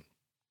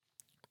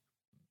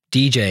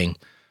DJing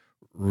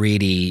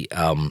really,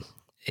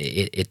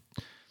 it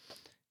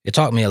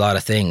taught me a lot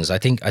of things. I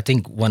think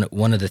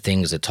one of the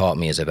things it taught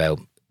me is about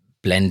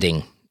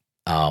blending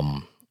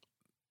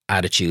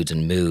attitudes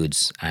and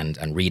moods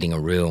and reading a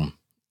room.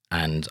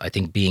 And I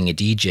think being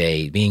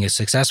a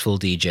successful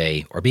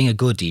DJ or being a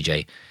good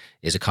DJ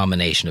is a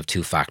combination of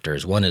two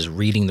factors. One is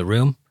reading the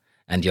room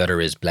and the other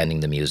is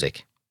blending the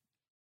music,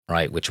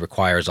 right? Which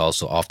requires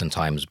also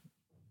oftentimes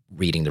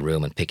reading the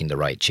room and picking the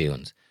right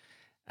tunes.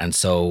 And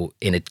so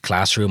in a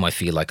classroom, I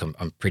feel like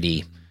I'm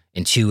pretty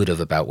intuitive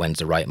about when's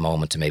the right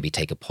moment to maybe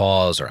take a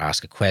pause or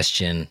ask a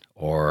question,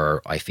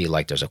 or I feel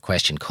like there's a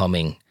question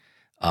coming.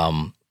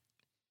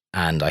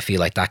 And I feel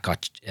like that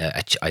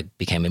I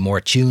became more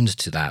attuned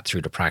to that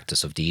through the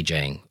practice of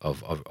DJing,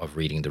 of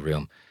reading the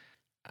room.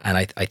 And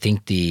I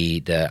think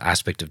the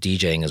aspect of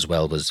DJing as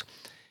well was,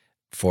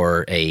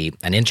 for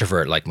an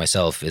introvert like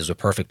myself, is a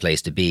perfect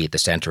place to be at the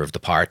center of the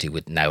party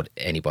without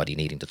anybody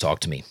needing to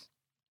talk to me.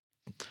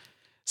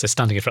 So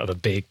standing in front of a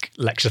big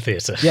lecture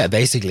theatre. Yeah,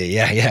 basically.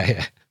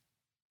 Yeah.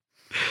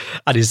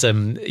 And is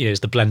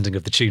the blending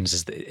of the tunes,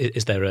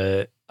 is there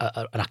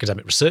an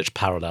academic research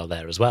parallel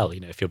there as well?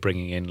 If you're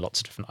bringing in lots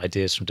of different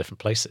ideas from different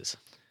places.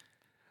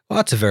 Well,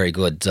 that's a very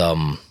good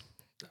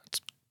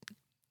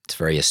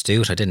very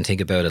astute. I didn't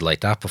think about it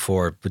like that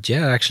before, but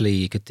yeah, actually,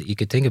 you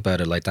could think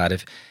about it like that.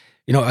 If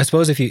I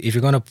suppose if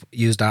you're going to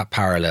use that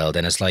parallel,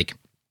 then it's like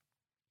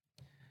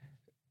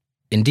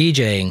in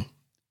DJing,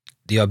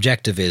 the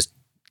objective is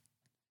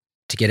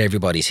to get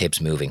everybody's hips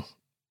moving,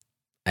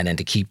 and then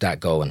to keep that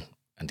going,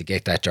 and to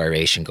get that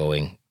gyration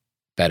going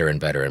better and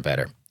better and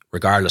better,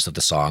 regardless of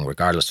the song,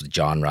 regardless of the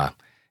genre.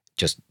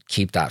 Just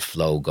keep that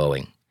flow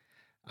going.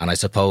 And I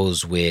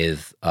suppose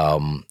with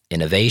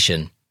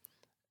innovation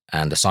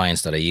and the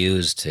science that I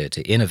use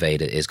to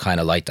innovate it is kind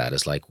of like that.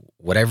 It's like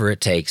whatever it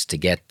takes to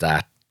get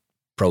that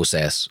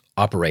process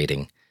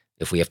operating.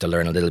 If we have to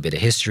learn a little bit of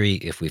history,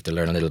 if we have to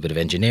learn a little bit of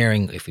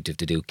engineering, if we have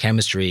to do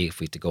chemistry, if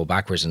we have to go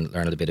backwards and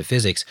learn a little bit of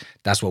physics,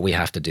 that's what we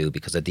have to do.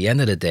 Because at the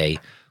end of the day,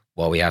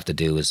 what we have to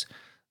do is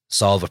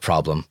solve a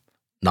problem,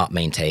 not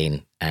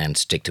maintain and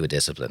stick to a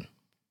discipline.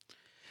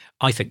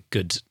 I think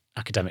good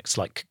academics,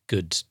 like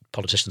good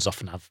politicians,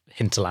 often have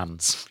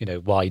hinterlands,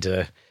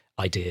 wider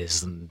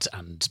ideas and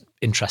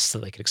interests that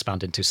they can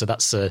expand into. So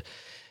that's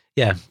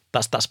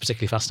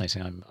particularly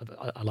fascinating.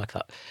 I like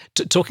that.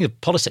 Talking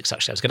of politics,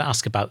 actually, I was going to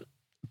ask about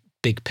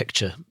big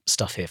picture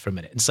stuff here for a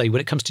minute and say,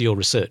 when it comes to your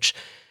research,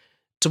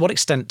 to what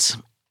extent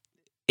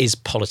is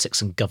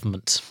politics and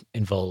government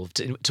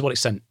involved? To what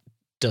extent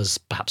does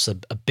perhaps a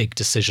big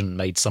decision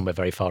made somewhere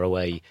very far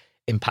away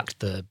impact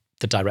the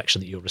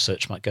direction that your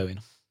research might go in?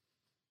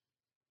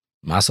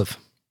 Massive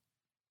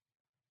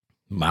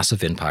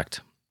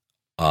impact.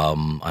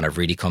 And I've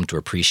really come to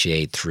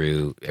appreciate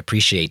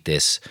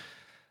this,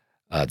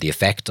 the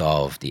effect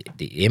of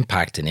the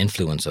impact and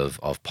influence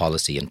of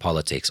policy and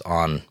politics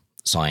on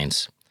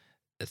science,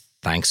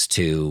 thanks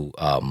to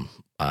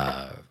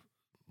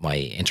my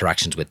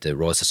interactions with the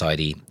Royal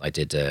Society. I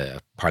did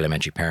a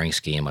parliamentary pairing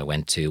scheme. I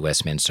went to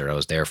Westminster. I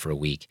was there for a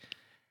week.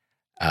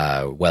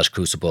 Welsh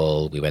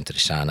Crucible, we went to the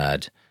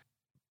Seanad.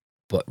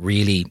 But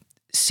really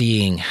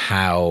seeing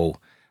how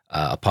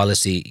a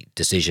policy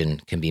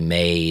decision can be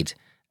made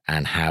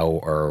and how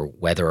or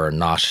whether or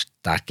not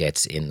that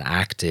gets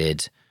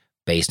enacted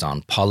based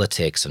on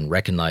politics, and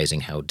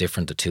recognizing how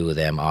different the two of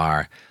them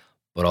are,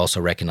 but also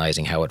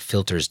recognizing how it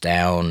filters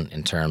down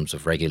in terms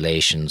of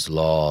regulations,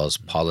 laws,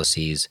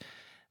 policies.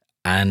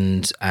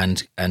 And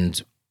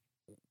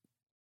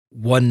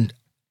one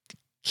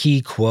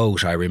key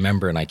quote I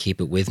remember, and I keep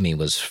it with me,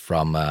 was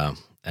from an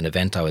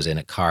event I was in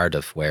at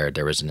Cardiff, where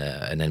there was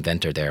an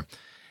inventor there,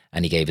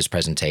 and he gave his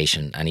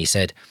presentation, and he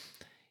said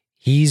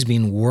he's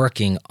been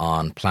working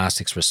on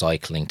plastics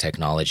recycling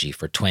technology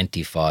for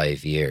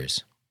 25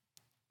 years.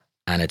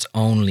 And it's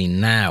only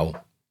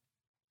now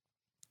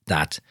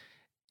that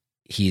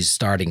he's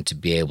starting to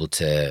be able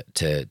to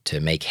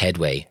make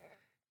headway,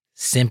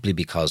 simply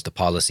because the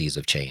policies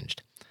have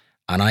changed.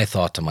 And I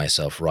thought to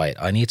myself, right,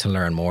 I need to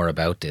learn more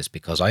about this,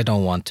 because I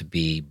don't want to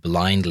be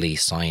blindly,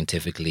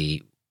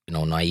 scientifically,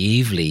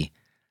 naively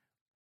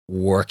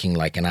working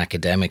like an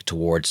academic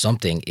towards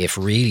something, if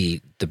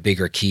really the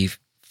bigger key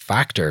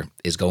factor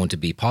is going to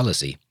be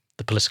policy.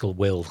 The political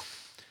will.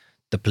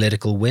 The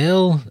political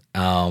will,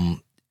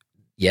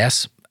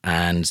 yes,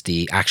 and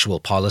the actual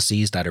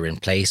policies that are in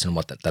place, and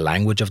what the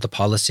language of the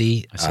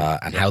policy,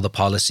 and how the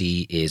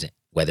policy is,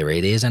 whether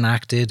it is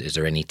enacted, is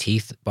there any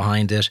teeth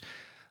behind it,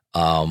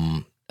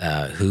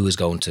 who is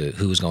going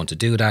to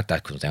do that?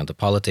 That comes down to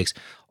politics.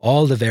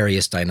 All the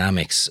various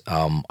dynamics.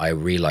 I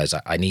realized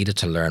I needed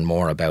to learn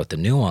more about the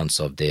nuance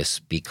of this,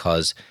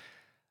 because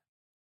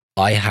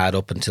I had,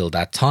 up until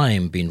that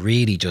time, been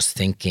really just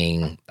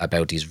thinking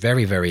about these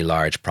very, very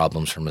large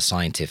problems from a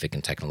scientific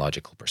and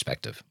technological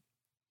perspective.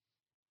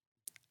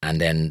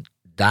 And then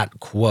that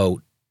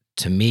quote,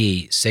 to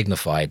me,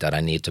 signified that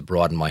I need to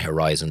broaden my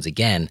horizons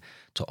again,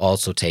 to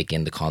also take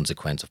in the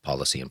consequence of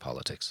policy and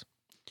politics.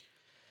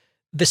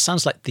 This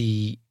sounds like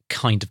the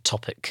kind of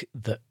topic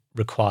that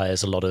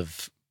requires a lot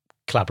of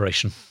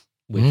collaboration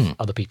with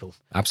other people.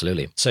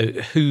 Absolutely. So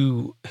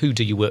who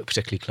do you work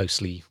particularly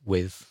closely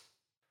with?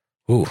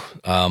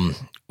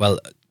 Well,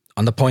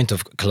 on the point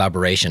of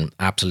collaboration,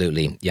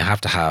 absolutely. You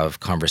have to have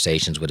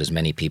conversations with as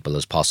many people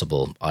as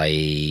possible.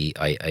 I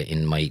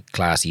in my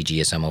class,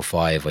 EGSM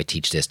 05, I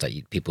teach this, that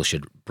people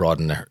should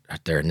broaden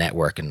their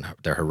network and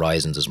their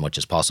horizons as much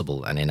as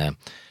possible. And in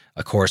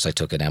a course I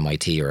took at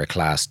MIT, or a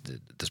class,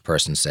 this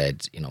person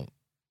said,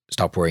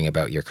 stop worrying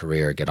about your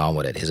career, get on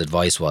with it. His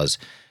advice was,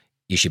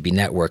 you should be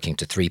networking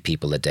to 3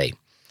 people a day.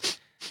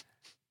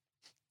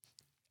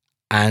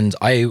 And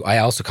I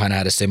also kind of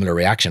had a similar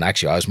reaction.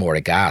 Actually, I was more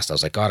aghast. I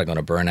was like, God, I'm going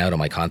to burn out on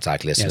my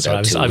contact list in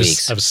about 2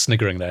 weeks. I was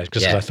sniggering there,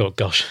 because I thought,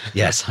 gosh,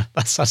 that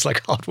sounds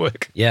like hard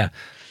work. Yeah.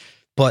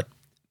 But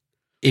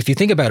if you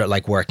think about it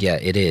like work,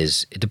 it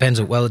is. It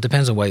depends on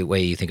the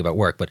way you think about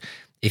work. But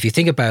if you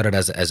think about it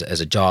as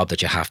a job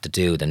that you have to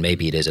do, then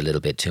maybe it is a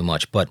little bit too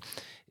much. But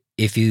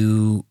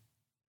who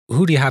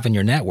do you have in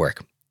your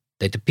network?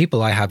 The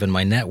people I have in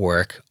my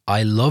network,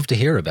 I love to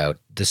hear about.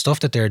 The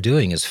stuff that they're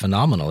doing is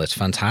phenomenal. It's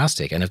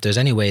fantastic. And if there's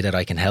any way that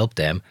I can help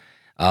them,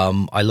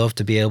 I love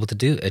to be able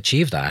to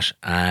achieve that.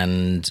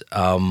 And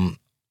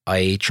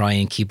I try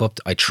and keep up.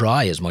 I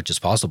try as much as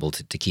possible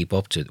to keep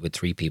up with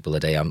 3 people a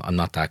day. I'm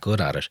not that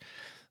good at it,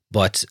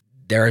 but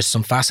there is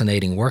some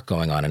fascinating work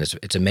going on, and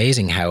it's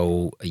amazing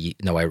how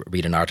I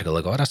read an article,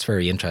 I go, oh, that's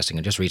very interesting,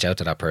 and just reach out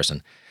to that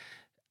person.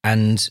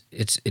 And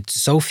it's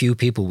so few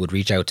people would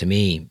reach out to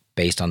me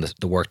based on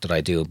the work that I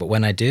do. But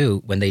when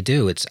they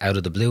do, it's out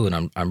of the blue,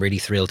 and I'm really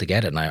thrilled to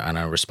get it, and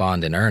I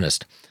respond in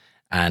earnest.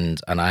 And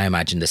I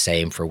imagine the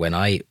same for when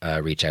I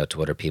reach out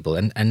to other people,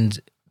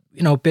 and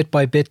bit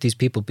by bit, these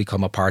people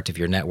become a part of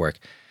your network.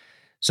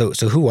 So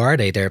who are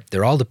they?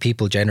 They're all the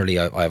people generally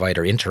I've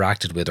either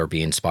interacted with or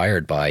been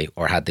inspired by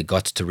or had the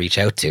guts to reach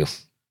out to.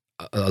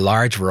 A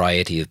large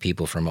variety of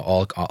people from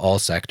all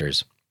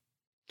sectors.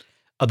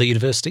 Other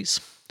universities?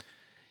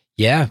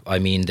 Yeah, I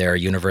mean, there are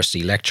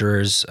university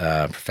lecturers,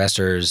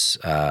 professors,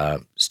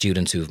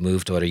 students who've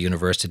moved to other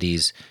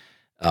universities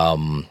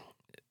that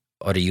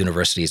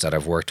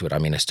I've worked with. I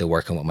mean, I'm still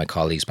working with my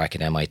colleagues back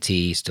at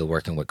MIT, still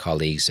working with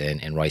colleagues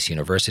in Rice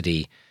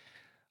University.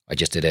 I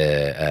just did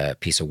a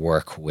piece of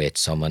work with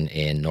someone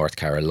in North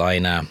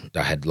Carolina.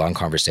 I had long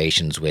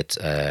conversations with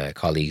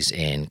colleagues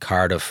in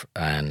Cardiff,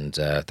 and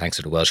thanks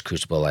to the Welsh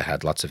Crucible, I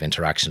had lots of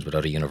interactions with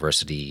other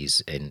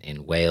universities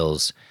in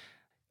Wales.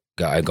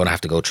 I'm going to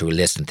have to go through a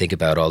list and think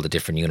about all the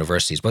different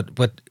universities, but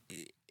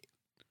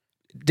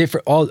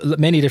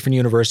many different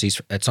universities.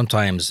 At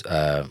sometimes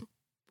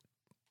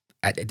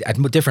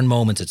at different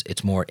moments,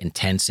 it's more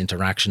intense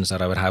interactions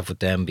that I would have with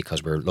them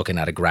because we're looking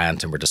at a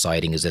grant and we're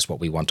deciding, is this what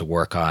we want to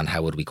work on?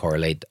 How would we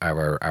correlate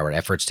our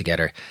efforts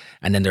together?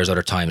 And then there's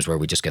other times where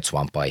we just get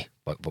swamped by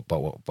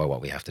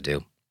what we have to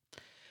do.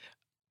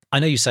 I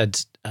know you said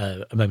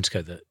a moment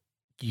ago that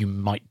you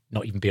might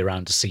not even be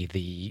around to see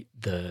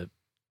the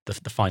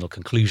final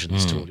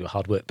conclusions to all your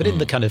hard work, but in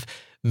the kind of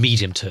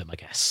medium term, I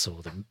guess,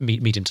 or the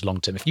medium to long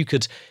term, if you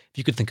could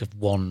think of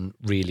one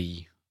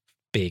really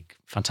big,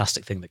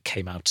 fantastic thing that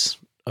came out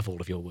of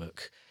all of your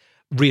work,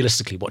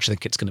 realistically, what do you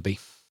think it's going to be?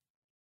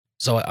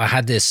 So I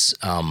had this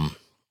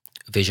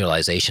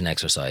visualization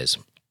exercise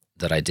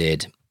that I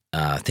did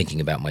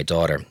thinking about my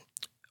daughter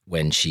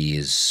when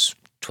she's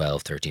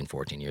 12, 13,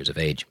 14 years of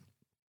age.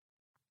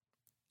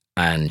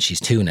 And she's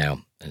 2 now.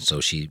 And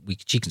so she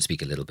can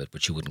speak a little bit,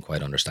 but she wouldn't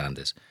quite understand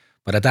this.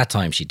 But at that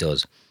time, she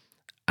does.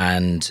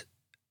 And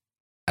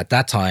at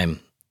that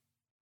time,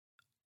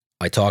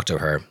 I talk to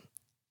her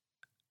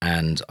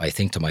and I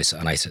think to myself,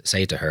 and I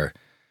say to her,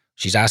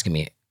 she's asking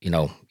me,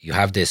 you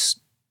have this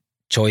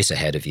choice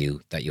ahead of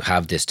you, that you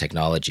have this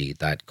technology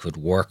that could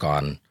work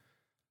on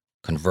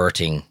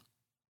converting.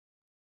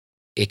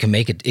 It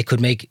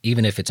could make,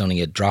 even if it's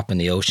only a drop in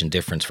the ocean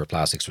difference for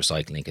plastics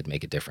recycling, it could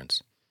make a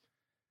difference.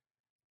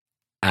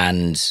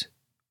 And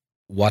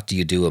what do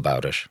you do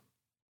about it?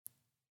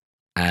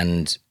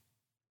 And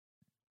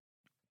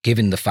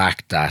given the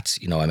fact that,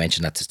 I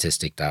mentioned that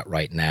statistic that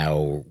right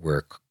now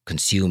we're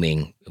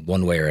consuming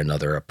one way or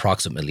another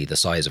approximately the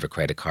size of a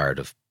credit card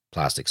of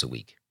plastics a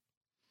week.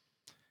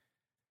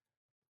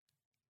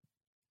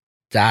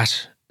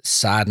 That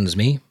saddens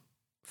me,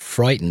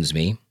 frightens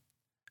me,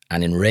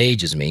 and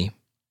enrages me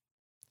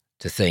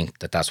to think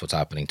that that's what's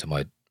happening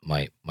to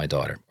my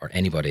daughter or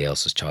anybody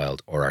else's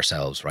child or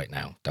ourselves right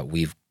now, that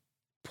we've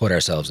put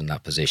ourselves in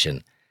that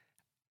position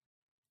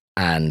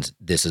and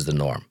this is the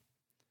norm.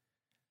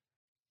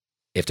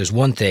 If there's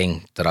one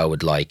thing that I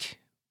would like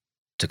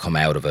to come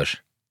out of it,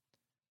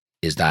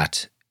 is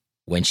that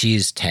when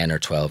she's 10 or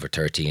 12 or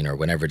 13 or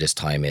whenever this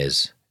time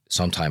is,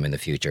 sometime in the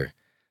future,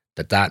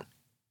 that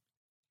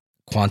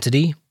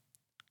quantity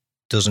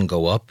doesn't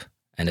go up.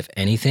 And if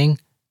anything,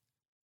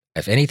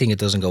 it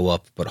doesn't go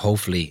up, but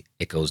hopefully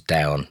it goes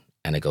down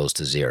and it goes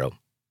to 0.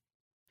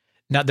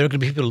 Now, there are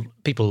going to be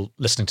people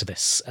listening to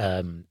this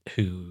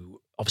who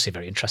obviously are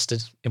very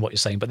interested in what you're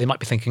saying, but they might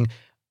be thinking,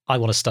 I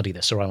want to study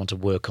this or I want to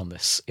work on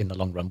this in the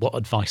long run. What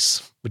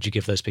advice would you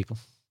give those people?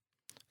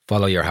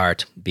 Follow your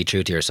heart. Be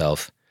true to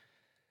yourself.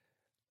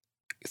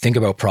 Think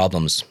about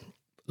problems.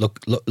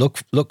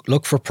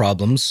 Look for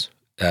problems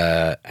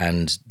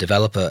and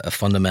develop a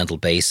fundamental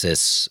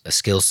basis, a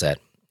skill set.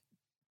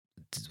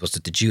 Was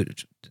it the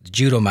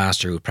judo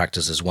master who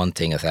practices one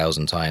thing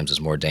 1,000 times is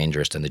more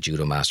dangerous than the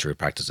judo master who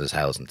practices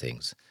 1,000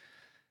 things,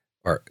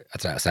 or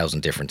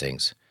 1,000 different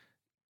things.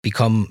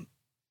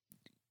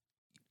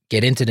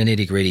 Get into the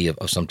nitty gritty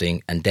of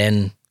something, and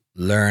then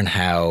learn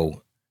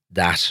how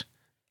that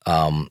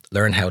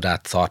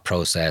thought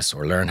process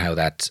or learn how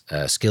that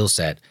skill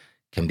set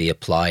can be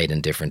applied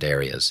in different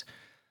areas.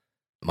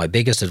 My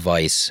biggest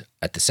advice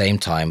at the same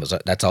time is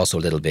that's also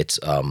a little bit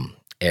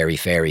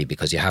airy-fairy,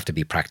 because you have to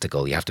be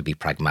practical, you have to be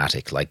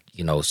pragmatic. Like,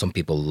 some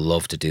people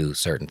love to do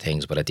certain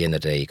things, but at the end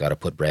of the day, you got to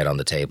put bread on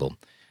the table.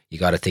 You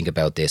got to think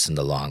about this in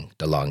the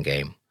long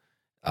game.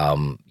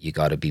 You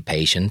got to be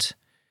patient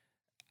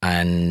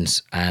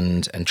and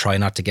try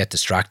not to get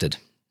distracted.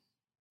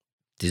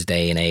 This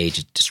day and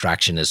age,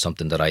 distraction is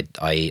something that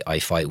I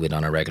fight with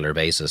on a regular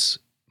basis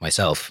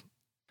myself,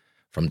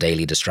 from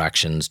daily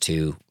distractions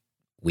to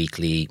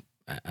weekly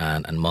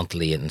and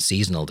monthly and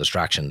seasonal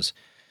distractions.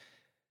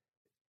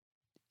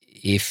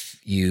 If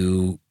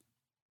you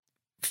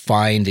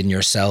find in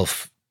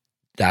yourself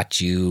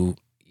that you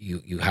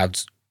have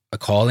a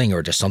calling,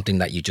 or there's something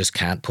that you just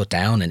can't put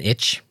down, an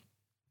itch,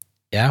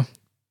 yeah,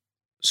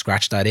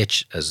 scratch that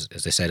itch, as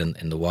they said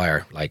in The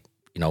Wire. Like,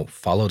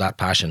 follow that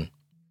passion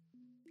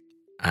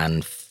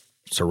and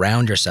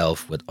surround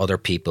yourself with other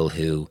people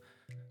who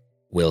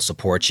will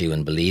support you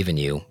and believe in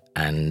you,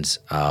 and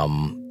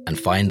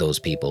find those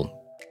people.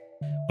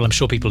 Well, I'm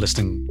sure people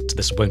listening to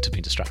this won't have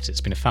been distracted. It's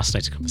been a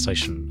fascinating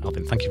conversation,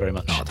 Alvin. Thank you very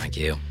much. Oh, thank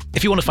you.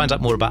 If you want to find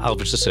out more about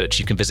Alvin's research,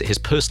 you can visit his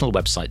personal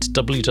website,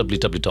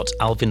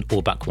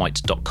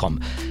 www.alvinorbackwhite.com.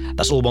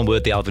 That's all one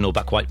word, the Alvin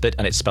Orbaek White bit,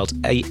 and it's spelled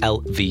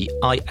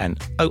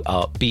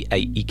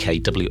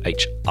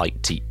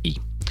ALVINORBAEKWHITE.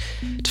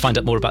 To find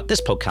out more about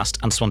this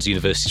podcast and Swansea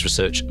University's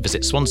research,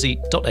 visit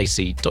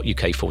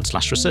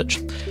swansea.ac.uk/research.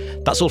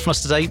 That's all from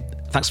us today.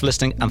 Thanks for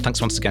listening, and thanks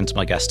once again to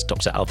my guest,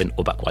 Dr. Alvin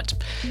Orbaek White.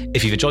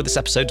 If you've enjoyed this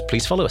episode,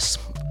 please follow us.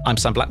 I'm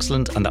Sam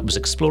Blaxland, and that was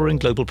Exploring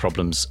Global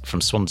Problems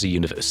from Swansea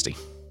University.